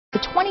The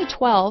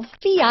 2012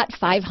 Fiat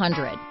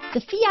 500.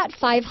 The Fiat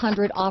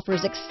 500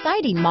 offers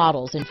exciting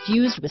models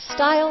infused with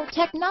style,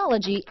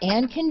 technology,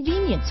 and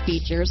convenience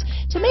features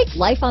to make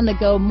life on the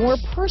go more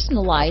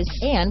personalized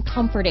and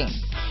comforting.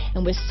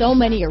 And with so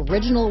many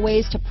original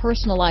ways to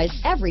personalize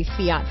every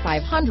Fiat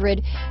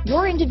 500,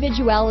 your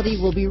individuality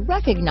will be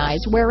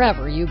recognized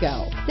wherever you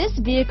go. This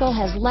vehicle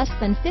has less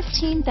than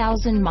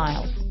 15,000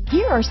 miles.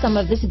 Here are some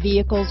of this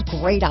vehicle's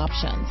great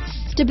options: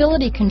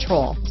 stability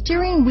control,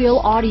 steering wheel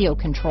audio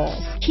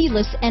controls,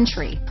 keyless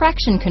entry,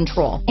 traction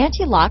control,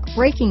 anti-lock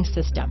braking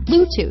system,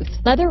 Bluetooth,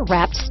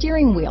 leather-wrapped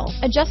steering wheel,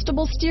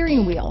 adjustable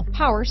steering wheel,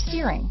 power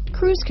steering,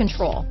 cruise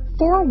control,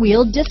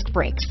 four-wheel disc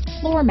brakes,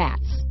 floor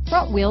mats,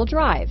 front-wheel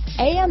drive,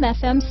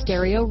 AM/FM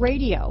stereo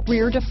radio,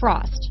 rear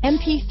defrost,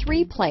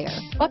 MP3 player,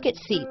 bucket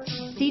seats,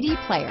 CD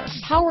player,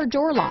 power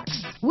door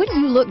locks. Wouldn't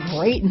you look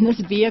great in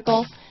this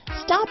vehicle?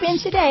 Stop in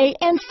today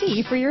and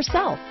see for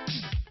yourself.